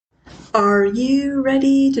Are you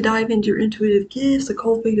ready to dive into your intuitive gifts, to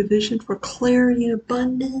cultivate a vision for clarity and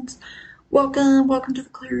abundance? Welcome to the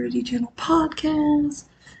Clarity Channel podcast.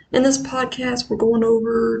 In this podcast, we're going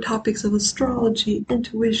over topics of astrology,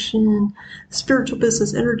 intuition, spiritual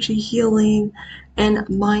business, energy healing, and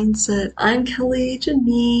mindset. I'm Kelly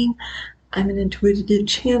Janine. I'm an intuitive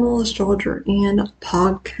channel, astrologer, and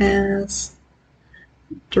podcaster.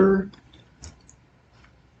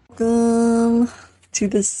 Welcome to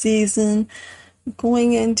this season,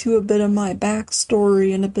 going into a bit of my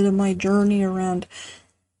backstory and a bit of my journey around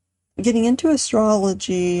getting into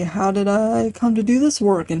astrology. How did I come to do this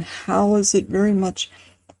work, and how is it very much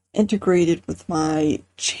integrated with my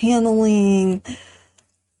channeling,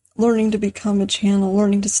 learning to become a channel,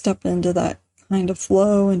 learning to step into that kind of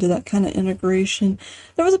flow, into that kind of integration.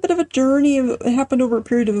 There was a bit of a journey. It happened over a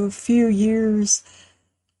period of a few years,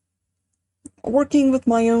 working with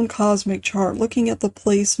my own cosmic chart, looking at the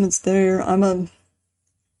placements there. I'm a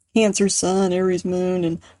Cancer Sun, Aries Moon,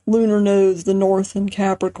 and lunar nodes, the North in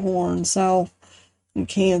Capricorn, South in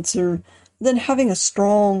Cancer. Then having a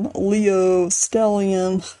strong Leo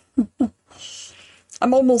stellium.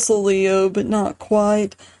 I'm almost a Leo, but not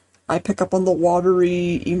quite. I pick up on the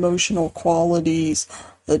watery, emotional qualities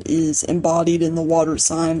that is embodied in the water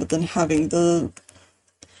sign, but then having the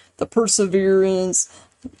perseverance,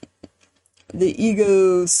 the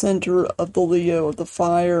ego center of the Leo, of the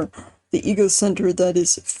fire, the ego center that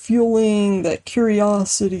is fueling that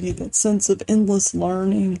curiosity, that sense of endless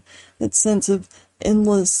learning, that sense of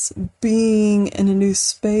endless being in a new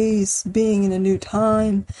space, being in a new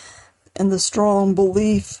time, and the strong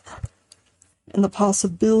belief in the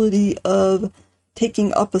possibility of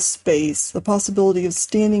taking up a space, the possibility of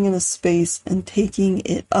standing in a space and taking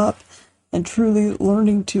it up, and truly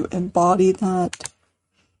learning to embody that.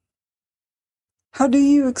 How do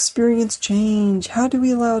you experience change? How do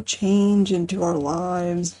we allow change into our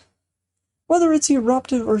lives? Whether it's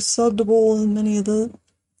eruptive or subtle, in many of the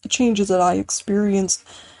changes that I experienced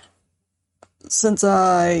since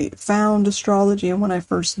I found astrology and when I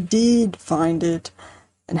first did find it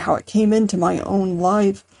and how it came into my own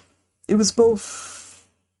life, it was both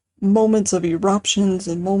moments of eruptions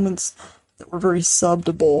and moments that were very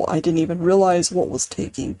subtle. I didn't even realize what was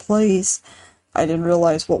taking place. I didn't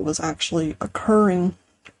realize what was actually occurring.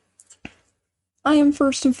 I am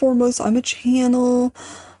first and foremost, I'm a channeling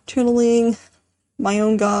my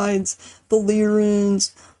own guides, the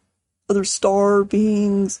Lyrans, other star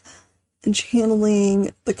beings, and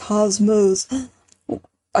channeling the cosmos.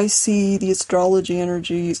 I see the astrology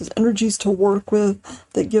energies as energies to work with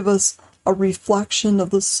that give us a reflection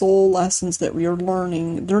of the soul lessons that we are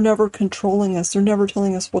learning. They're never controlling us. They're never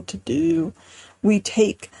telling us what to do. We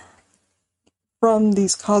take from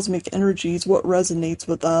these cosmic energies what resonates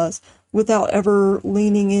with us without ever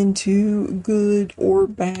leaning into good or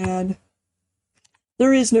bad.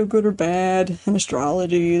 There is no good or bad in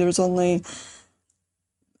astrology. There's only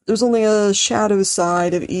a shadow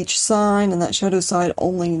side of each sign, and that shadow side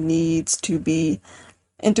only needs to be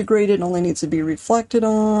integrated, only needs to be reflected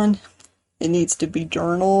on. It needs to be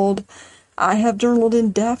journaled. I have journaled in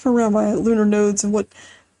depth around my lunar nodes and what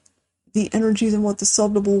the energies and what the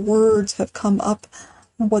subtle words have come up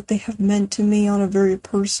and what they have meant to me on a very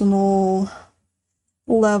personal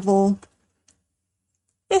level.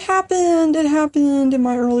 It happened in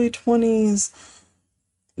my early 20s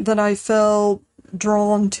that I felt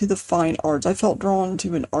drawn to the fine arts. I felt drawn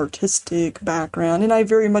to an artistic background, and I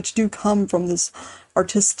very much do come from this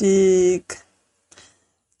artistic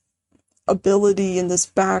ability in this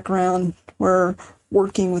background where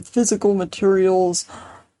working with physical materials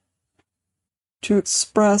to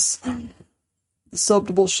express the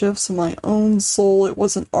subtle shifts in my own soul. It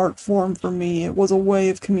was an art form for me. It was a way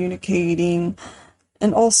of communicating,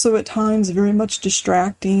 and also at times very much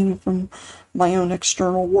distracting from my own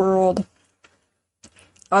external world.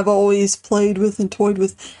 I've always played with and toyed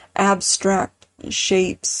with abstract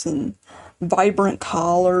shapes and vibrant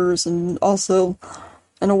colors, and also,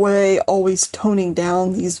 in a way, always toning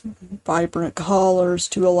down these vibrant colors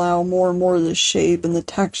to allow more and more of the shape and the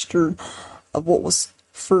texture of what was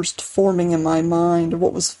first forming in my mind, or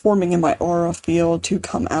what was forming in my aura field, to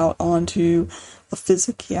come out onto a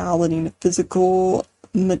physicality and a physical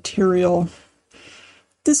material.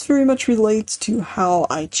 This very much relates to how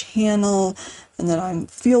I channel, and that I'm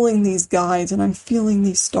feeling these guides, and I'm feeling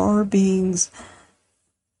these star beings,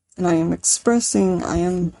 and I am expressing, I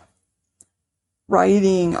am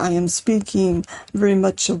writing, I am speaking very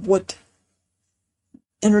much of what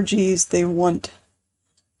energies they want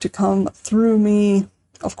to come through me.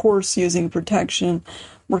 Of course, using protection,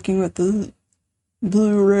 working with the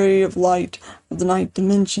blue ray of light of the ninth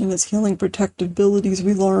dimension as healing protective abilities.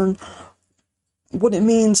 We learn what it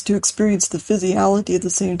means to experience the physicality at the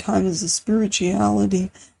same time as the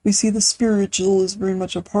spirituality. We see the spiritual is very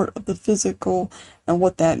much a part of the physical and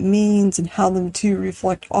what that means and how them two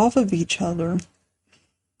reflect off of each other.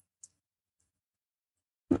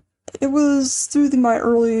 It was through my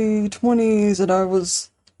early 20s that I was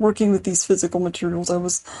working with these physical materials. I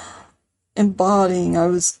was embodying, I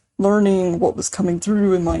was learning what was coming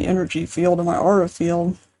through in my energy field and my aura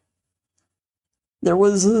field. There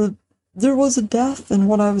was a death in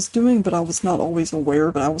what I was doing, but I was not always aware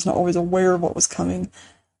of it. I was not always aware of what was coming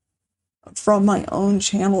from my own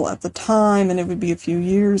channel at the time, and it would be a few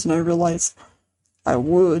years, and I realized I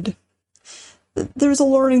would. There's a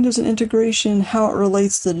learning, there's an integration, how it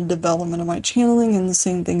relates to the development of my channeling, and the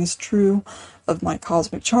same thing is true of my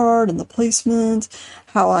cosmic chart and the placement,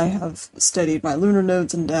 how I have studied my lunar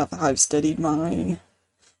nodes in depth, how I've studied my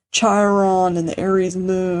Chiron and the Aries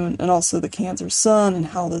moon, and also the Cancer sun, and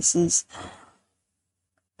how this is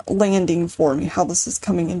landing for me, how this is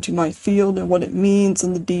coming into my field, and what it means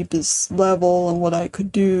in the deepest level, and what I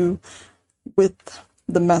could do with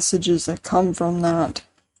the messages that come from that.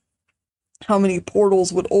 How many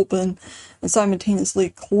portals would open and simultaneously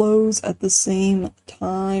close at the same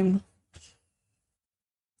time.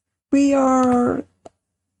 We are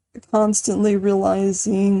constantly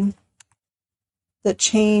realizing that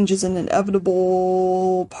change is an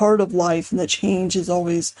inevitable part of life, and that change is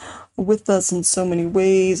always with us in so many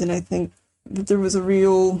ways. And I think that there was a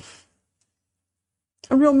real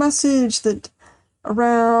message that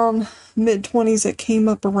around mid-20s that came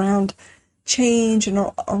up around change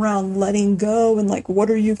and around letting go, and like, what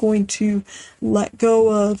are you going to let go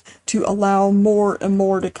of to allow more and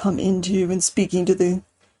more to come into. And speaking to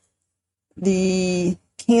the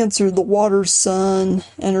Cancer, the water sun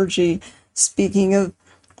energy, speaking of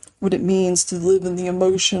what it means to live in the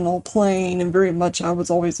emotional plane, and very much I was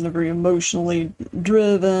always in a very emotionally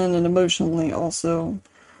driven and emotionally also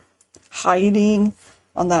hiding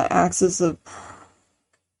on that axis of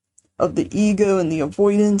the ego and the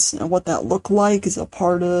avoidance, and what that looked like is a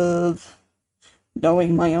part of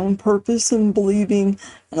knowing my own purpose and believing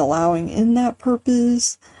and allowing in that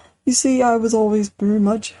purpose. You see, I was always very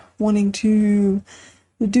much wanting to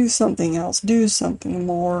do something else, do something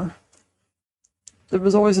more. There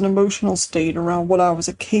was always an emotional state around what I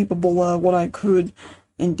was capable of, what I could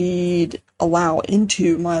indeed allow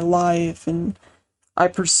into my life, and I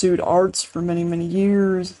pursued arts for many, many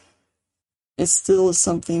years. It still is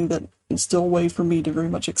something that is still a way for me to very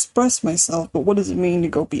much express myself, but what does it mean to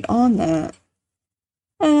go beyond that?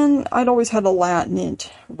 And I'd always had a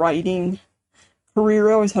latent writing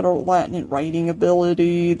career. I always had a latent writing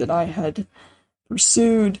ability that I had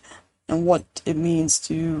pursued, and what it means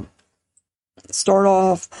to start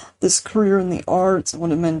off this career in the arts, and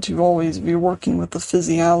what it meant to always be working with the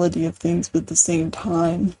physicality of things, but at the same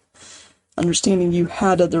time understanding you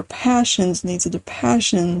had other passions, and these other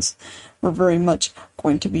passions were very much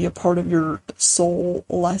going to be a part of your soul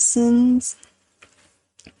lessons.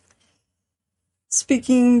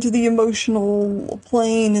 Speaking to the emotional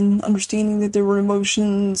plane and understanding that there were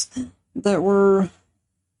emotions that were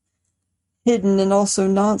hidden and also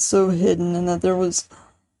not so hidden, and that there was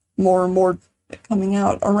more and more coming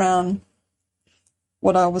out around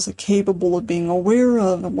what I was capable of being aware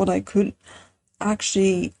of, and what I could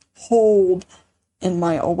actually hold in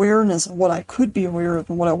my awareness, and what I could be aware of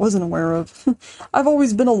and what I wasn't aware of. I've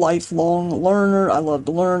always been a lifelong learner. I love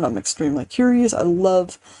to learn. I'm extremely curious. I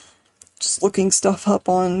love just looking stuff up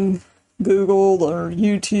on Google or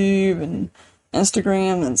YouTube and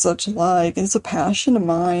Instagram and such like. It's a passion of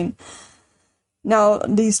mine. Now,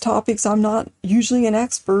 these topics I'm not usually an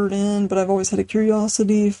expert in, but I've always had a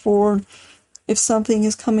curiosity for if something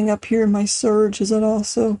is coming up here in my search, is it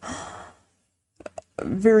also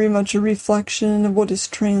very much a reflection of what is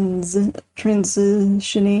transitioning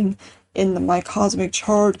in my cosmic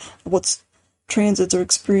chart, what's transits or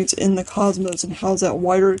experience in the cosmos, and how's that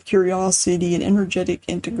wider curiosity and energetic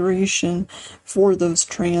integration for those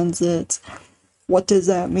transits. What does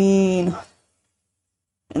that mean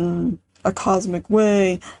in a cosmic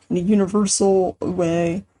way, in a universal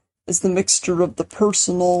way? Is the mixture of the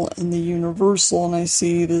personal and the universal, and I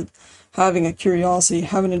see that having a curiosity,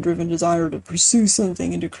 having a driven desire to pursue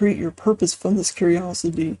something and to create your purpose from this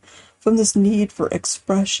curiosity, from this need for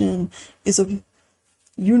expression, is a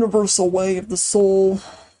universal way of the soul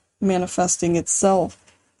manifesting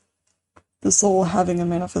itself. The soul having a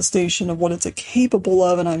manifestation of what it's capable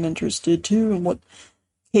of, and I'm interested too in what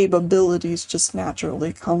capabilities just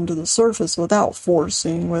naturally come to the surface without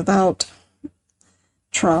forcing, without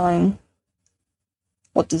trying.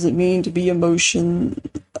 What does it mean to be emotional?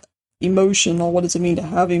 What does it mean to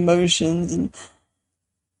have emotions and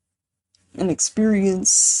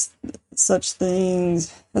experience such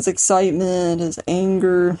things as excitement, as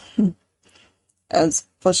anger, as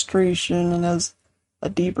frustration, and as a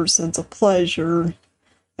deeper sense of pleasure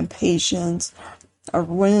and patience, or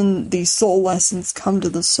when these soul lessons come to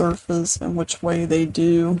the surface and which way they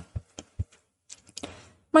do.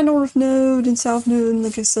 My North Node and South Node,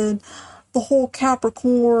 like I said, the whole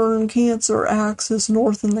Capricorn Cancer axis,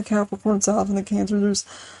 North in the Capricorn, South in the Cancer,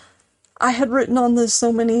 I had written on this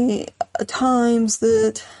so many times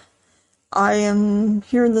that I am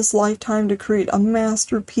here in this lifetime to create a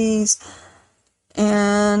masterpiece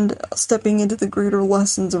and stepping into the greater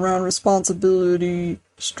lessons around responsibility,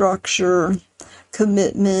 structure,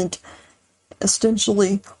 commitment,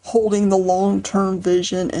 essentially holding the long-term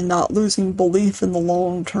vision and not losing belief in the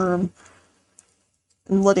long-term,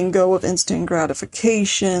 and letting go of instant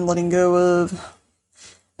gratification, letting go of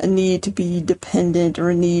a need to be dependent or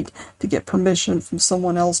a need to get permission from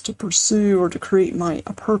someone else to pursue or to create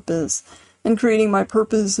a purpose. And creating my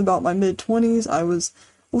purpose about my mid-20s, I was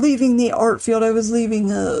leaving the art field. I was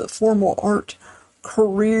leaving a formal art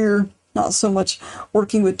career, not so much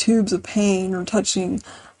working with tubes of paint or touching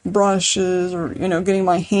brushes or, getting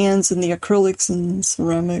my hands in the acrylics and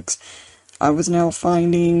ceramics. I was now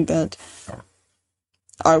finding that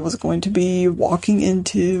I was going to be walking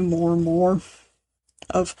into more and more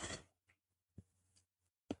of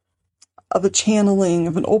a channeling,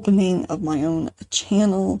 of an opening of my own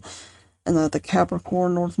channel, and that the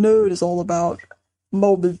Capricorn North Node is all about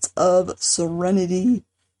moments of serenity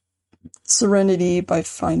by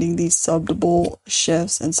finding these subtle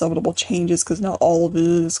shifts and subtle changes, because not all of it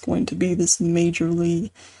is going to be this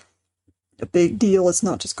majorly a big deal. It's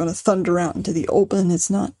not just going to thunder out into the open. It's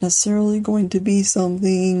not necessarily going to be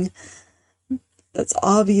something that's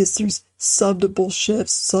obvious. There's subtle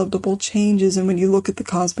shifts, subtle changes, and when you look at the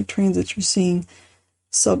cosmic transits, you're seeing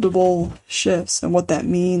subtle shifts and what that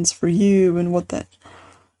means for you and what that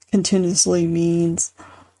continuously means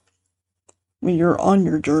when you're on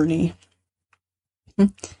your journey.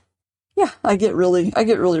 Yeah, I get really,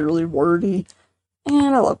 really wordy,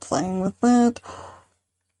 and I love playing with that.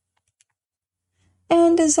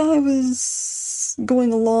 And as I was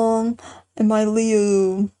going along, and my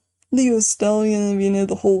Leo stellium,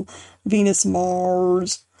 the whole Venus,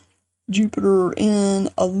 Mars, Jupiter in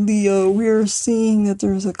a Leo, we're seeing that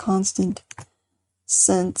there's a constant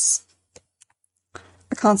sense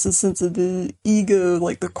of the ego,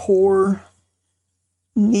 like the core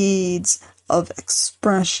needs of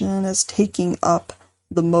expression as taking up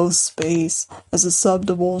the most space, as the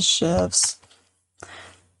subtle shifts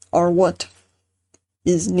are what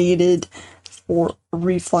is needed for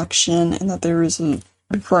reflection, and that there is a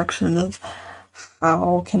reflection of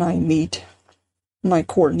how can I meet my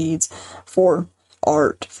core needs for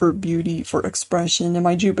art, for beauty, for expression. And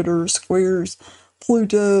my Jupiter squares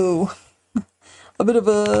Pluto, a bit of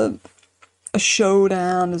a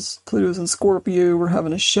showdown, as Pluto's in Scorpio. We're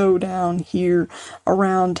having a showdown here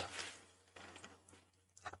around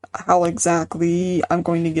how exactly I'm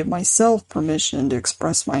going to give myself permission to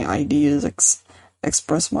express my ideas,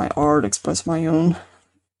 express my art, express my own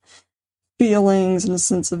feelings, and a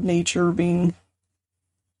sense of nature being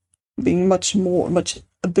much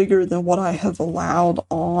bigger than what I have allowed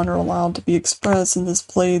to be expressed, and this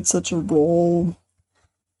played such a role.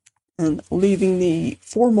 And leaving the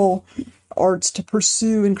formal arts to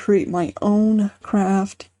pursue and create my own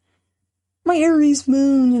craft. My Aries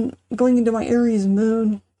moon, and going into my Aries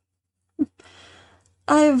moon,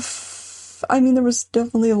 there was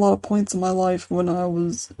definitely a lot of points in my life when I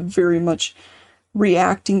was very much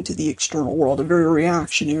reacting to the external world, and very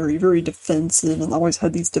reactionary, very defensive, and I always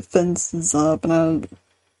had these defenses up, and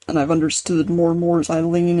I've understood more and more as I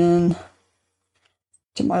lean in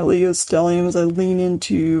to my Leo stellium, as I lean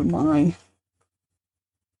into my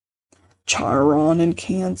Chiron and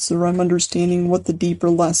Cancer. I'm understanding what the deeper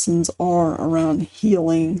lessons are around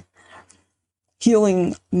healing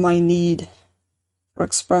my need for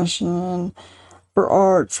expression, for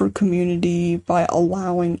art, for community, by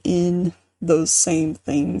allowing in those same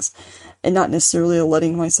things and not necessarily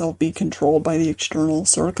letting myself be controlled by the external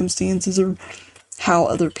circumstances or how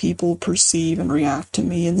other people perceive and react to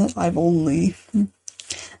me, and that I've only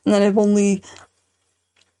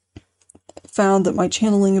found that my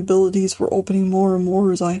channeling abilities were opening more and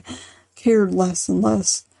more as I cared less and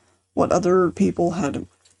less what other people had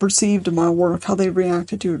perceived of my work, how they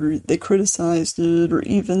reacted to it, or they criticized it, or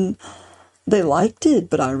even they liked it,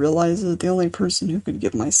 but I realized that the only person who could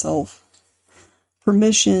give myself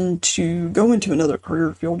permission to go into another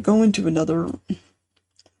career field, go into another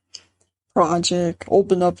project,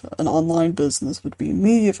 open up an online business would be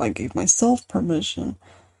me if I gave myself permission.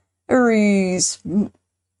 Aries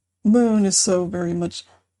moon is so very much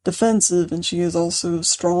defensive, and she is also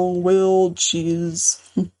strong-willed. She is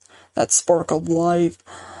that spark of life,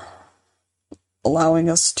 allowing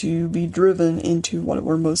us to be driven into what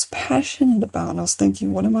we're most passionate about. And I was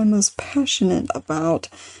thinking, what am I most passionate about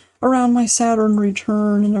around my Saturn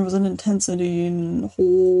return? And there was an intensity and a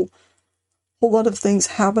whole lot of things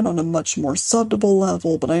happened on a much more subtle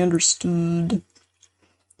level, but I understood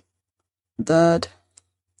that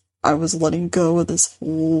I was letting go of this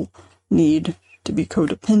whole need to be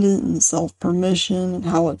codependent and self-permission, and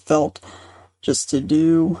how it felt just to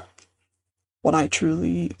do what I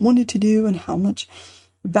truly wanted to do, and how much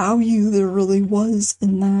value there really was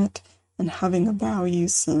in that, and having a value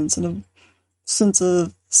sense and a sense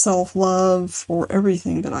of self-love for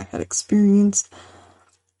everything that I had experienced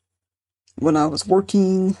when I was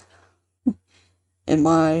working in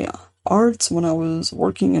my arts, when I was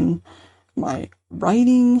working in my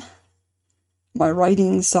writing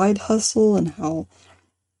side hustle, and how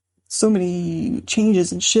so many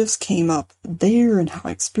changes and shifts came up there, and how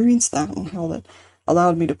I experienced that, and how that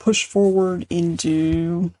allowed me to push forward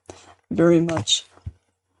into very much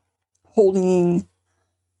holding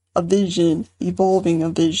a vision, evolving a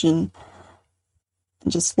vision,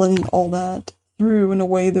 and just letting all that through in a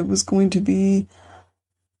way that was going to be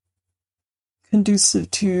conducive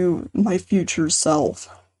to my future self.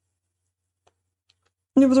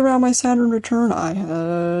 And it was around my Saturn return. I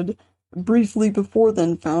had briefly before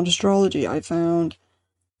then found astrology. I found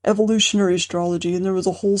evolutionary astrology, and there was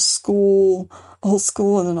a whole school,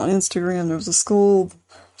 and then on Instagram there was a school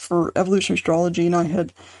for evolutionary astrology, and I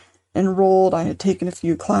had enrolled. I had taken a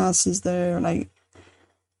few classes there, and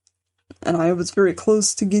I was very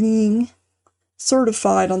close to getting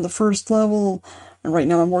certified on the first level, and right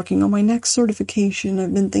now I'm working on my next certification.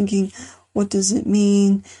 I've been thinking, what does it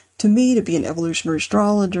mean to me to be an evolutionary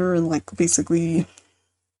astrologer? And basically,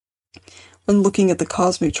 when looking at the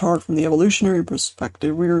cosmic chart from the evolutionary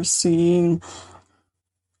perspective, we are seeing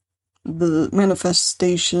the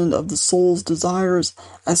manifestation of the soul's desires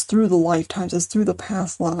as through the lifetimes, as through the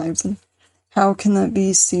past lives. And how can that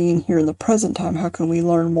be seen here in the present time? How can we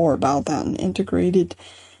learn more about that and integrate it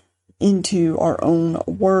into our own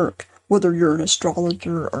work, whether you're an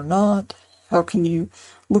astrologer or not? How can you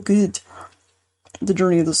look at the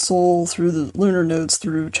journey of the soul through the lunar nodes,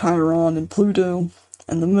 through Chiron and Pluto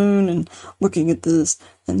and the moon, and looking at this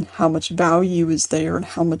and how much value is there and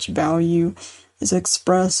how much value is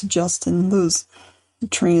expressed just in those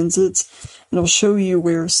transits. And it'll show you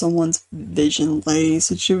where someone's vision lays.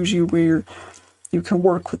 It shows you where you can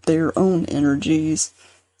work with their own energies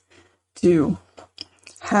to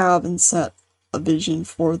have and set a vision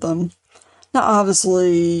for them. Now,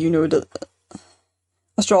 obviously,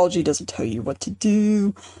 astrology doesn't tell you what to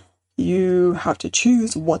do. You have to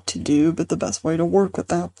choose what to do, but the best way to work with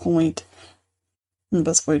that point, and the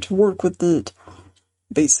best way to work with it,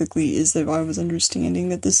 basically, is if I was understanding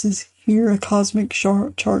that this is here a cosmic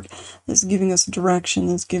chart that's giving us direction,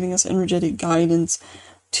 that's giving us energetic guidance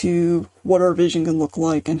to what our vision can look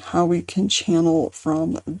like and how we can channel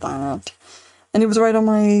from that. And it was right on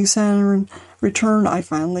my Saturn return, I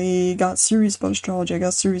finally got serious about astrology. I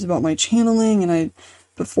got serious about my channeling, and I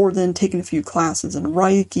before then taken a few classes in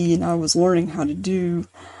Reiki, and I was learning how to do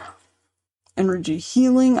energy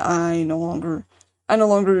healing. I no longer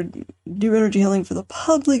do energy healing for the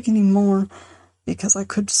public anymore, because I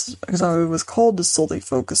was called to solely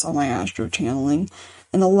focus on my astro channeling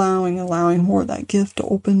and allowing more of that gift to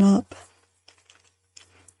open up.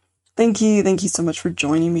 Thank you so much for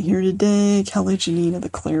joining me here today, Kelly Janine of the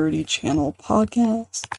Clarity Channel podcast.